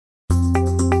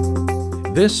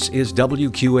This is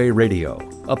WQA Radio,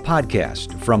 a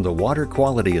podcast from the Water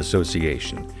Quality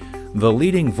Association, the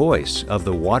leading voice of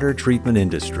the water treatment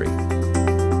industry.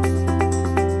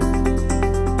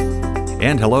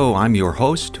 And hello, I'm your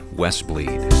host, Wes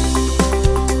Bleed.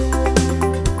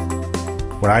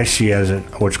 What I see as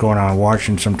what's going on in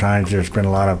Washington, sometimes there's been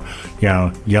a lot of,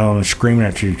 yelling and screaming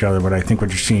at each other, but I think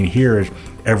what you're seeing here is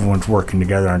everyone's working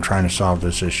together on trying to solve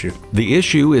this issue. The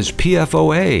issue is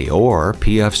PFOA, or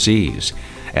PFCs,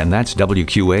 and that's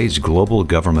WQA's Global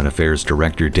Government Affairs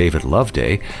Director, David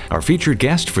Loveday, our featured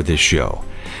guest for this show.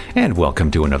 And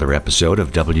welcome to another episode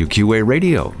of WQA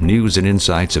Radio, news and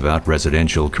insights about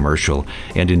residential, commercial,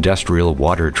 and industrial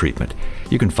water treatment.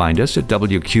 You can find us at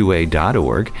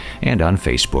WQA.org and on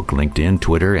Facebook, LinkedIn,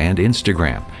 Twitter, and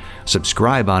Instagram.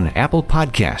 Subscribe on Apple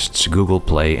Podcasts, Google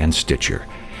Play, and Stitcher.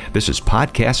 This is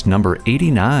podcast number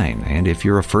 89, and if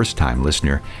you're a first-time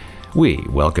listener, we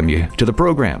welcome you to the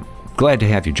program. Glad to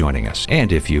have you joining us,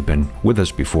 and if you've been with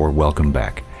us before, welcome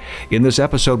back. In this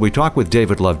episode, we talk with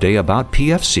David Loveday about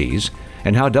PFCs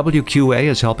and how WQA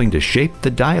is helping to shape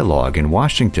the dialogue in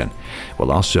Washington.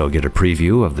 We'll also get a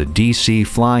preview of the D.C.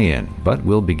 fly-in, but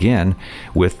we'll begin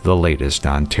with the latest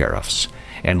on tariffs.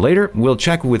 And later, we'll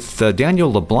check with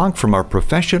Daniel LeBlanc from our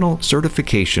Professional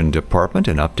Certification Department,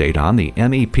 an update on the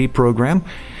MEP program,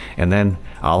 and then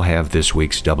I'll have this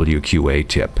week's WQA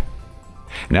tip.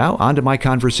 Now, on to my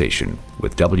conversation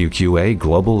with WQA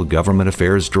Global Government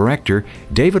Affairs Director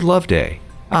David Loveday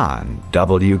on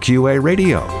WQA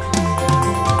Radio.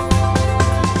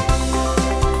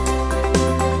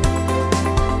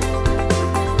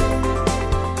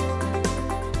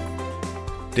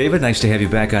 David, nice to have you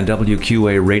back on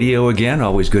WQA Radio again.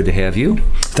 Always good to have you.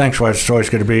 Thanks, Wes. It's always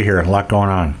good to be here. A lot going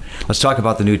on. Let's talk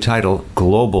about the new title,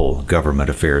 Global Government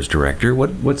Affairs Director.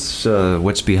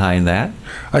 What's behind that?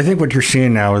 I think what you're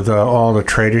seeing now with all the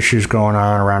trade issues going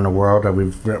on around the world,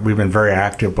 we've been very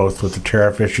active both with the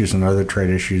tariff issues and other trade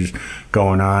issues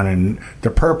going on. And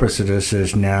the purpose of this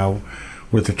is now,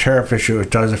 with the tariff issue, it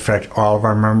does affect all of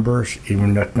our members,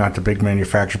 even not the big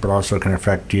manufacturers, but also can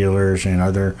affect dealers and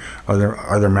other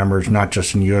members, not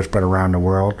just in the U.S., but around the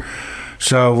world.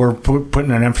 So we're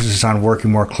putting an emphasis on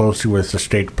working more closely with the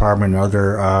State Department and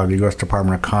the U.S.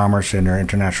 Department of Commerce and their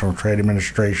International Trade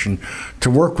Administration to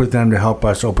work with them to help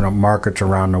us open up markets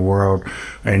around the world,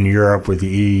 in Europe with the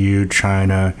EU,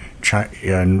 China,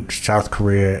 and South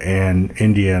Korea, and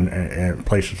India, and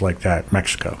places like that,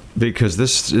 Mexico. Because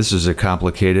this is a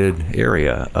complicated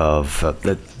area of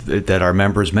that our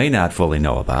members may not fully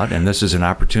know about, and this is an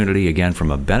opportunity, again, from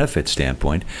a benefit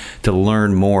standpoint, to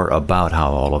learn more about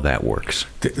how all of that works.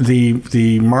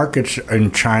 The markets in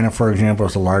China, for example,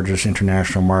 is the largest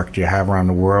international market you have around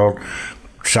the world.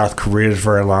 South Korea is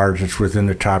very large. It's within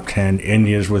the top 10.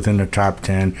 India is within the top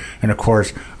 10. And, of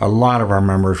course, a lot of our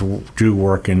members do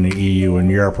work in the EU and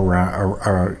Europe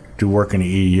do work in the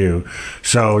EU.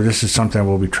 So this is something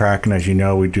we'll be tracking. As you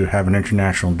know, we do have an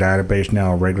international database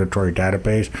now, a regulatory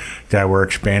database that we're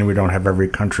expanding. We don't have every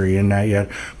country in that yet,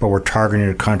 but we're targeting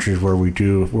the countries where we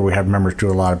have members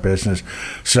do a lot of business.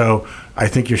 So I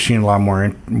think you're seeing a lot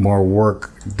more work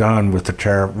done with the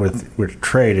tariff with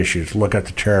trade issues. Look at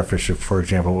the tariff issue, for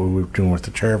example, what we're doing with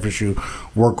the tariff issue.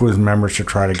 Work with members to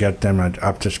try to get them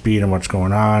up to speed on what's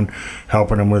going on,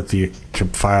 helping them to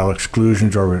file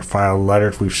exclusions or file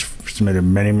letters. We've submitted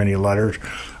many letters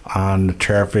on the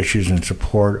tariff issues in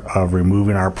support of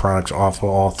removing our products off of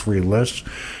all three lists.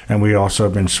 And we also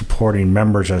have been supporting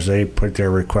members as they put their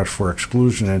request for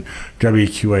exclusion. And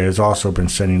WQA has also been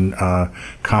sending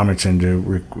comments in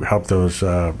to help those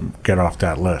get off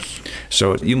that list.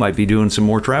 So you might be doing some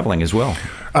more traveling as well.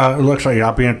 It looks like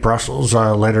I'll be in Brussels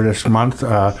later this month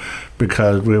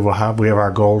because we have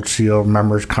our Gold Seal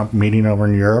members meeting over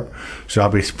in Europe. So I'll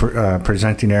be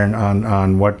presenting there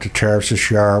on what the tariffs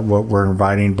this year are, what we're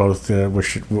inviting both,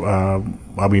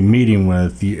 I'll be meeting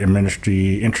with the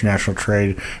International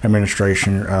Trade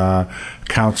Administration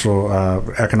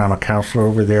Economic Council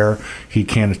over there. He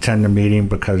can't attend the meeting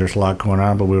because there's a lot going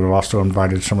on, but we've also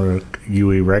invited some of the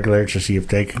UE regulators to see if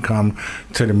they can come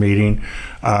to the meeting.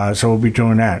 So we'll be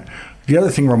doing that. The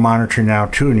other thing we're monitoring now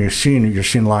too, and you're seeing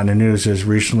a lot in the news, is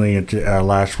recently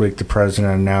last week the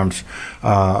president announced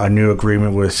a new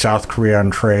agreement with South Korea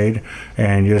on trade,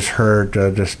 and you just heard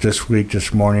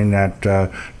this morning that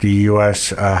the U.S.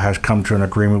 has come to an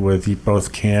agreement with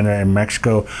both Canada and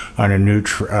Mexico on a new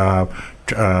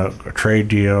trade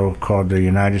deal called the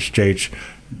United States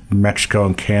Mexico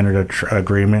and Canada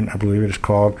agreement, I believe it is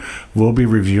called. We'll be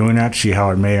reviewing that, see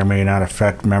how it may or may not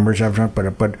affect members of it,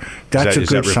 but that's a good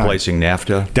sign. Is that replacing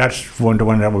NAFTA? That's one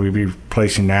that will be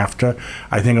replacing NAFTA.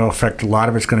 I think it'll affect, a lot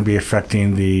of it's going to be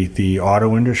affecting the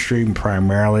auto industry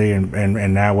primarily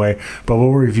and that way, but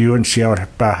we'll review and see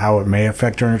how it may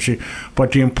affect our industry.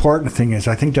 But the important thing is,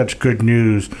 I think that's good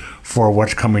news for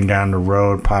what's coming down the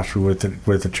road, possibly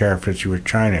with the tariff issue with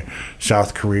China.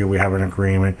 South Korea, we have an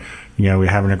agreement. We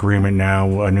have an agreement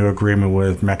now, a new agreement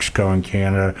with Mexico and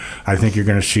Canada. I think you're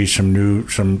going to see some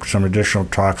additional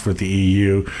talks with the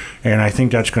EU, and I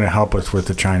think that's going to help us with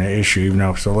the China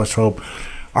issue. So let's hope.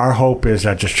 Our hope is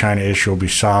that this China issue will be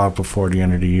solved before the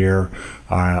end of the year.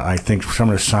 I think some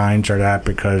of the signs are that,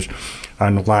 because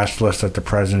on the last list that the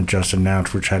president just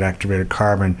announced, which had activated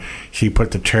carbon, he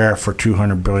put the tariff for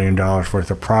 $200 billion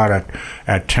worth of product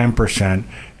at 10%.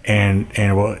 And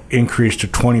it will increase to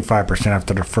 25%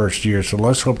 after the first year. So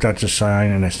let's hope that's a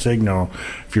sign and a signal,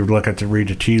 if you read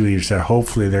the tea leaves, that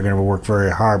hopefully they're going to work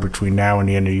very hard between now and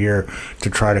the end of the year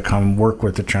to try to come work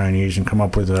with the Chinese and come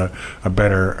up with a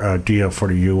better deal for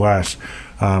the U.S.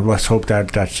 Let's hope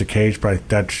that that's the case, but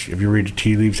if you read the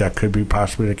tea leaves, that could be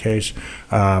possibly the case.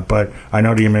 But I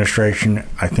know the administration,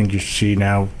 I think you see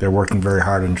now, they're working very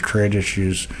hard on the trade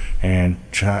issues, and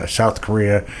South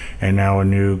Korea, and now a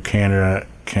new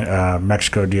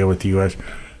Mexico deal with the U.S.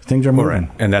 Things are moving.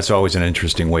 Right. And that's always an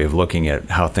interesting way of looking at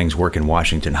how things work in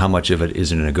Washington. How much of it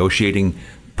is a negotiating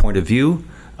point of view,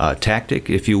 tactic,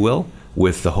 if you will,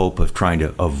 with the hope of trying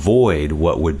to avoid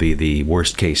what would be the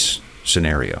worst case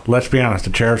scenario. Let's be honest,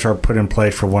 the tariffs are put in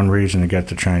place for one reason: to get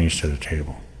the Chinese to the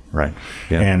table. Right.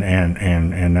 Yeah.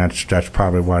 And that's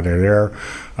probably why they're there.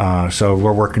 So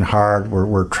we're working hard.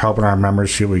 We're helping our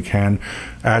members see what we can.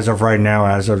 As of right now,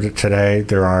 as of today,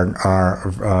 there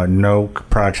are no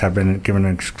products have been given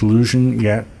an exclusion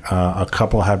yet. A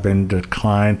couple have been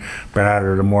declined, but out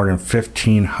of the more than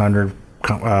 1,500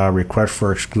 requests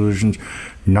for exclusions,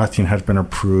 nothing has been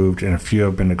approved, and a few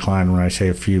have been declined. When I say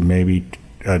a few, maybe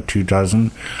 2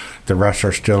 dozen. The rest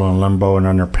are still in limbo and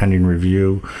under pending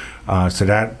review.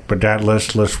 That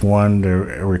list one, the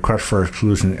request for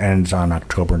exclusion ends on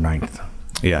October 9th.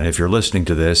 Yeah, and if you're listening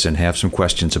to this and have some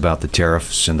questions about the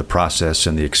tariffs and the process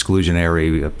and the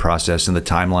exclusionary process and the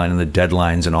timeline and the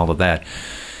deadlines and all of that,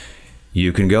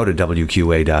 you can go to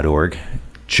WQA.org.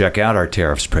 Check out our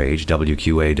tariffs page,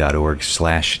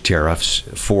 WQA.org/tariffs,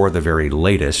 for the very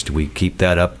latest. We keep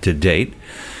that up to date.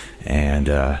 And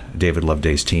David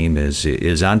Loveday's team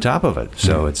is on top of it,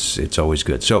 so it's always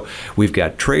good. So we've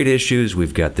got trade issues,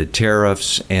 we've got the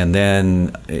tariffs, and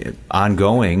then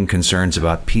ongoing concerns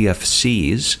about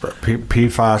PFCs.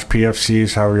 PFAS,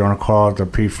 PFCs, however you want to call it. The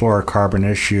perfluorocarbon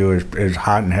issue is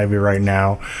hot and heavy right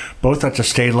now. Both at the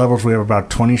state levels, we have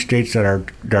about 20 states that are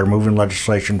moving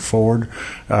legislation forward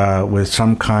with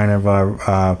some kind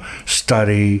of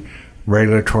study,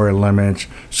 regulatory limits,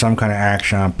 some kind of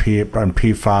action on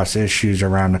PFAS issues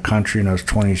around the country in those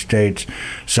 20 states.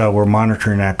 So we're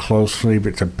monitoring that closely, but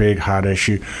it's a big, hot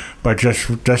issue. But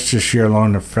just this year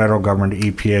alone, the federal government,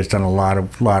 the EPA, has done a lot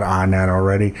on that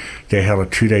already. They held a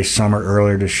 2-day summit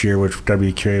earlier this year, which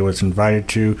WQA was invited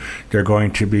to.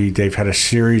 They've had a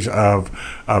series of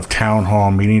town hall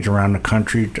meetings around the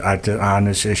country on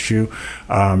this issue.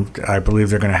 I believe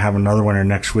they're going to have another one in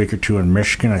the next week or two in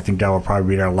Michigan. I think that will probably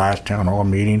be their last town hall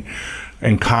meeting.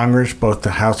 In Congress, both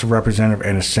the House of Representatives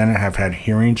and the Senate have had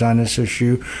hearings on this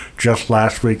issue. Just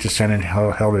last week, the Senate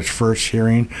held its first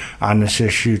hearing on this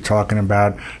issue, talking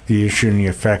about the issue and the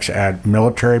effects at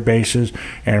military bases.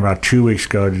 And about 2 weeks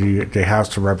ago, the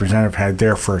House of Representatives had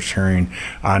their first hearing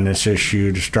on this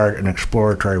issue to start an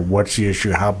exploratory, what's the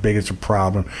issue, how big is the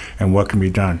problem, and what can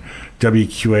be done.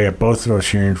 WQA at both of those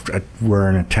hearings were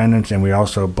in attendance, and we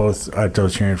also, both at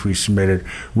those hearings, we submitted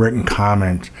written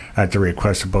comments at the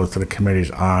request of both of the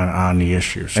committees on the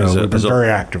issue. So we've been very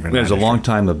active in that. As a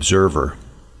longtime observer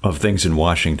of things in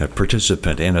Washington,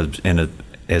 participant and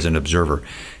as an observer,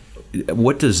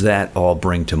 what does that all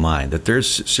bring to mind? That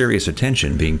there's serious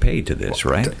attention being paid to this,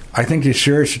 right? I think there's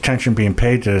serious attention being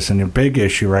paid to this, and the big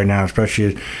issue right now,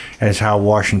 especially as how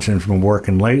Washington's been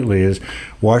working lately, is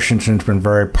Washington's been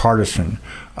very partisan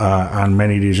on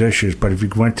many of these issues. But if you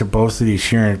went to both of these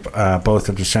hearings, both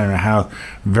at the Senate and House,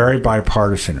 very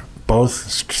bipartisan.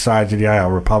 Both sides of the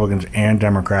aisle, Republicans and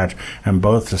Democrats, and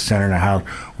both the Senate and the House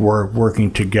were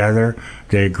working together.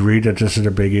 They agreed that this is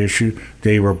a big issue.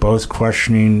 They were both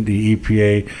questioning the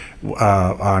EPA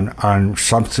on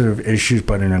substantive issues,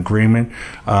 but in agreement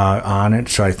on it.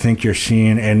 So I think you're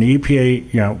seeing, and the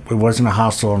EPA, it wasn't a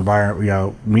hostile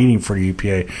environment, meeting for the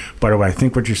EPA, but I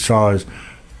think what you saw is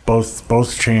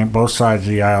both sides of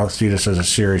the aisle see this as a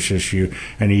serious issue,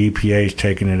 and the EPA is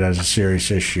taking it as a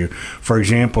serious issue. For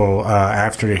example,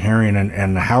 after the hearing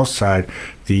and the House side,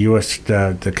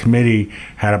 the committee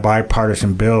had a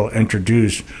bipartisan bill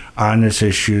introduced on this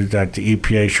issue that the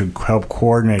EPA should help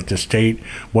coordinate the state,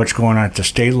 what's going on at the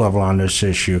state level on this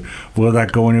issue. Will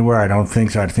that go anywhere? I don't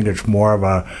think so. I think it's more of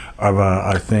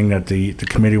a thing that the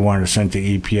committee wanted to send to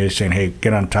EPA saying, hey,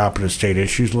 get on top of the state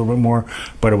issues a little bit more,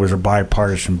 but it was a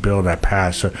bipartisan bill that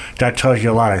passed. So that tells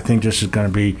you a lot. I think this is going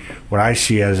to be what I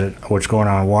see as what's going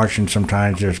on in Washington.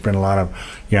 Sometimes there's been a lot of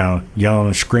yelling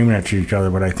and screaming at each other,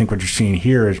 but I think what you're seeing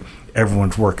here is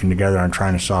everyone's working together on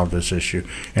trying to solve this issue,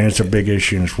 and it's a big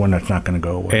issue, and it's one that's not going to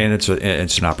go away. And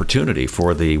it's an opportunity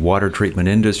for the water treatment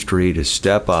industry to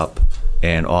step up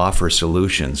and offer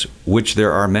solutions, which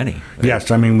there are many.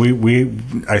 Yes, I mean,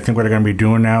 I think what they're going to be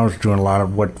doing now is doing a lot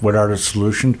of what are the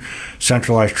solutions.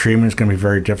 Centralized treatment is going to be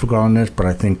very difficult on this, but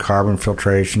I think carbon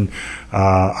filtration,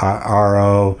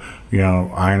 RO,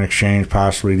 ion exchange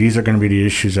possibly, these are going to be the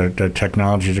issues that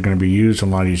technologies are going to be used in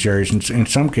a lot of these areas. In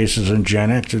some cases, in Gen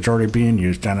X, it's already being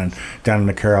used. Down in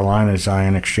the Carolinas,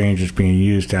 ion exchange is being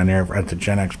used down there at the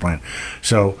Gen X plant.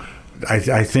 So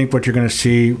I think what you're going to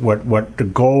see, what the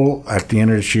goal at the end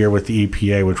of this year with the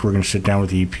EPA, which we're going to sit down with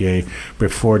the EPA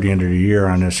before the end of the year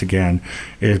on this again,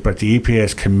 but the EPA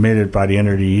is committed by the end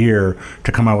of the year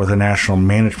to come out with a national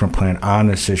management plan on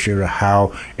this issue to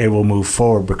how it will move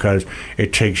forward, because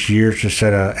it takes years to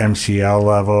set a MCL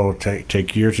level,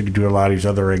 take years to do a lot of these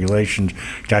other regulations.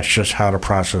 That's just how the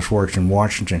process works in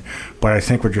Washington. But I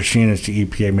think what you're seeing is the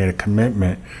EPA made a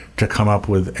commitment to come up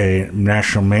with a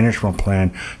national management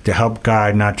plan to help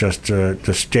guide not just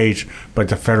the states, but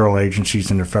the federal agencies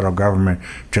and the federal government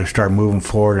to start moving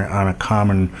forward on a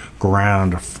common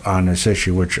ground on this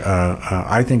issue, which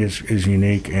I think is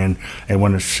unique, and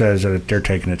when it says that they're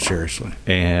taking it seriously.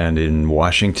 And in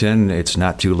Washington, it's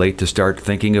not too late to start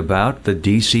thinking about the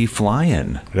D.C.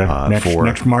 Fly-In.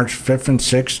 Next March 5th and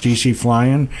 6th, D.C.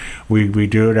 Fly-In. We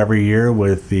do it every year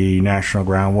with the National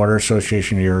Groundwater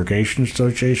Association, the Irrigation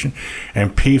Association,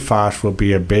 and PFAS will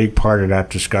be a big part of that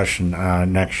discussion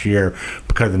next year,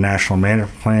 because the National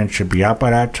Management Plan should be out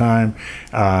by that time.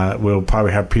 We'll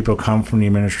probably have people come from the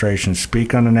administration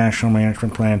speak on the National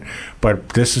Management Plan, but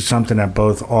this is something that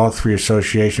all three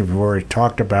associations have already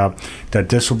talked about, that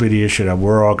this will be the issue that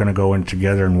we're all going to go in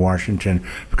together in Washington,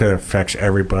 because it affects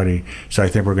everybody. So I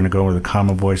think we're going to go with a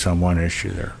common voice on one issue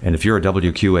there. And if you're a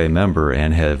WQA member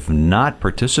and have not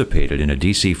participated in a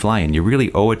DC Fly-In, you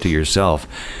really owe it to yourself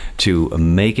to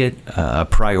make it a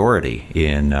priority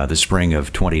in the spring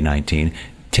of 2019.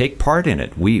 Take part in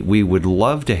it. We would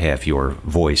love to have your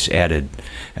voice added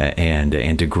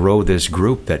and to grow this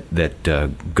group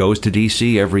that goes to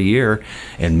D.C. every year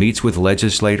and meets with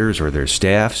legislators or their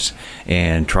staffs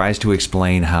and tries to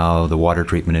explain how the water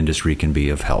treatment industry can be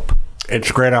of help.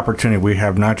 It's a great opportunity. We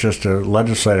have not just the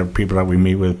legislative people that we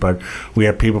meet with, but we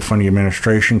have people from the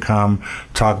administration come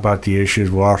talk about the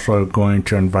issues. We're also going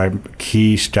to invite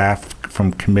key staff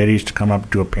from committees to come up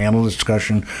and do a panel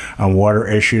discussion on water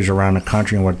issues around the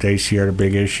country and what they see are the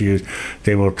big issues.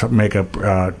 They will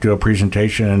do a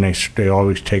presentation, and they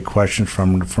always take questions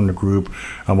from the group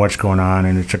on what's going on,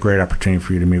 and it's a great opportunity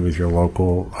for you to meet with your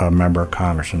local member of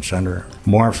Congress and senator.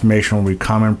 More information will be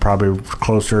coming probably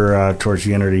closer towards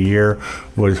the end of the year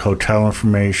with hotel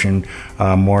information,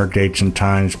 more dates and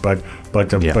times, but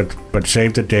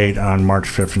save the date on March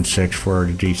 5th and 6th for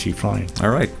the DC Fly-In. All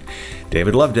right.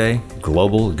 David Loveday,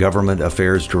 Global Government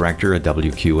Affairs Director at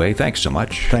WQA. Thanks so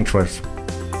much. Thanks, Wes.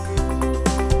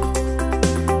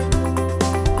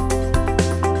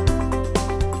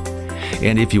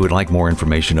 And if you would like more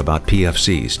information about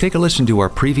PFCs, take a listen to our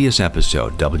previous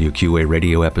episode, WQA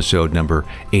Radio episode number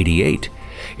 88.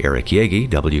 Eric Yagi,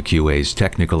 WQA's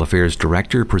Technical Affairs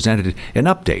Director, presented an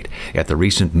update at the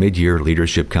recent mid-year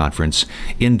leadership conference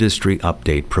Industry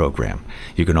Update Program.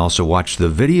 You can also watch the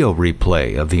video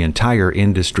replay of the entire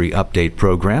Industry Update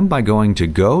Program by going to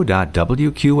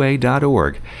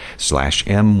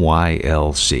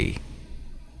go.wqa.org/MYLC.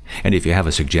 And if you have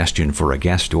a suggestion for a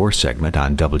guest or segment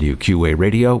on WQA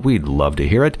Radio, we'd love to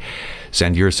hear it.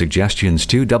 Send your suggestions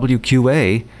to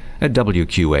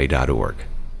WQA@WQA.org.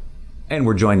 And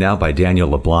we're joined now by Daniel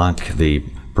LeBlanc, the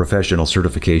Professional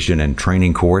Certification and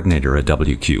Training Coordinator at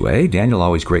WQA. Daniel,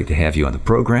 always great to have you on the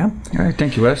program. All right,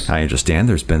 thank you, Wes. I understand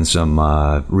there's been some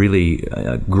really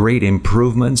great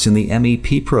improvements in the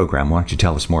MEP program. Why don't you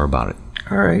tell us more about it?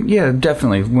 All right, yeah,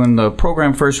 definitely. When the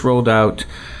program first rolled out,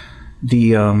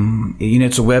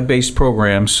 it's a web-based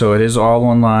program, so it is all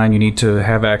online. You need to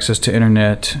have access to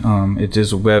internet. It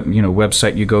is a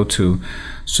website you go to.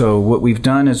 So what we've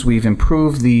done is we've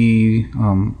improved the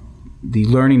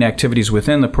learning activities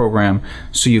within the program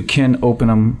so you can open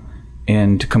them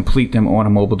and complete them on a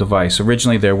mobile device.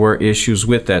 Originally, there were issues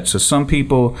with that. So some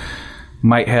people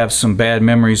might have some bad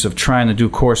memories of trying to do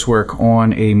coursework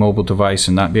on a mobile device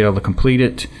and not be able to complete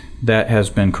it. That has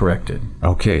been corrected.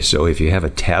 Okay, so if you have a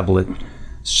tablet,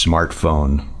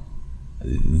 smartphone,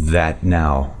 that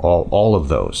now, all of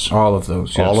those. All of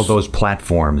those, yes. All of those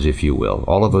platforms, if you will,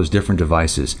 all of those different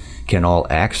devices can all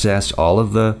access all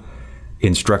of the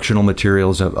instructional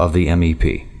materials of the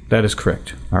MEP. That is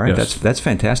correct. All right, yes. That's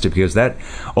fantastic, because that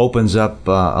opens up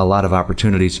a lot of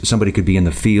opportunities. Somebody could be in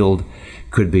the field,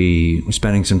 could be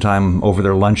spending some time over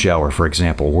their lunch hour, for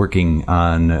example, working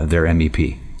on their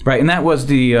MEP. Right, and that was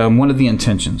the one of the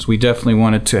intentions. We definitely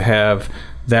wanted to have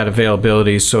that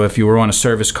availability. So if you were on a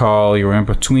service call, you were in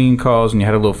between calls, and you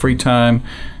had a little free time,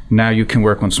 now you can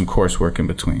work on some coursework in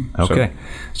between. Okay.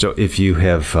 So if you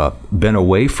have been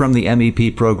away from the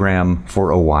MEP program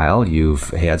for a while, you've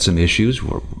had some issues,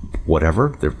 or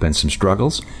whatever, there have been some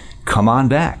struggles, come on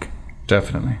back.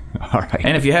 Definitely. All right.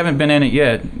 And if you haven't been in it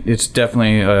yet, it's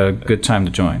definitely a good time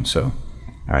to join. So.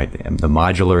 All right. The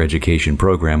modular education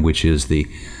program, which is the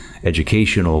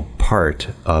educational part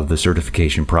of the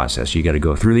certification process. You got to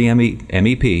go through the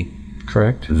MEP.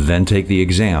 Correct. Then take the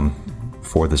exam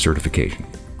for the certification.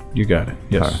 You got it.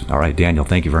 Yes. All right, Daniel,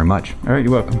 thank you very much. All right,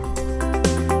 you're welcome.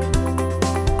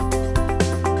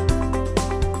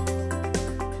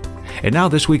 And now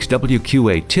this week's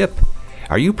WQA tip.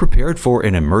 Are you prepared for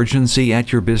an emergency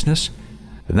at your business?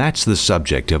 That's the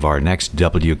subject of our next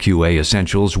WQA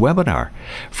Essentials webinar.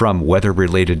 From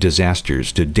weather-related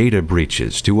disasters to data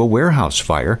breaches to a warehouse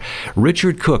fire,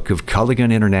 Richard Cook of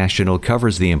Culligan International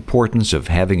covers the importance of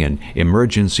having an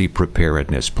emergency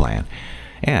preparedness plan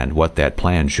and what that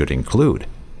plan should include.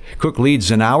 Cook leads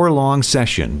an hour-long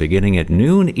session beginning at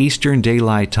noon Eastern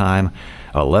Daylight Time,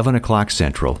 11 o'clock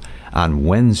Central, on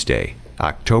Wednesday,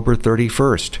 October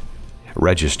 31st.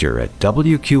 Register at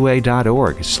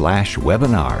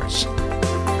wqa.org/webinars.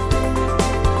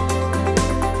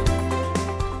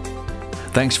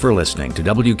 Thanks for listening to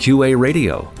WQA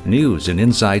Radio, news and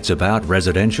insights about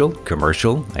residential,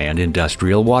 commercial, and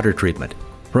industrial water treatment.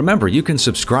 Remember, you can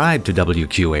subscribe to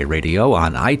WQA Radio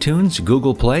on iTunes,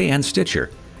 Google Play, and Stitcher.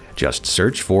 Just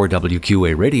search for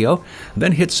WQA Radio,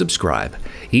 then hit subscribe.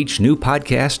 Each new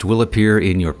podcast will appear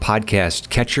in your podcast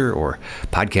catcher or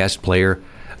podcast player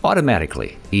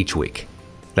automatically each week.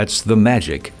 That's the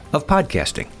magic of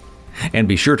podcasting. And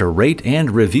be sure to rate and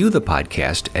review the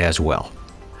podcast as well.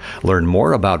 Learn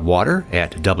more about water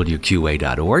at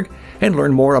WQA.org and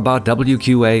learn more about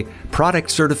WQA product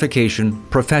certification,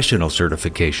 professional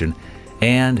certification,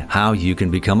 and how you can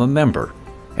become a member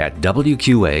at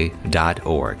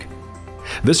WQA.org.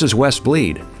 This is Wes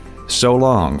Bleed. So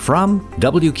long from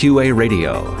WQA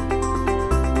Radio.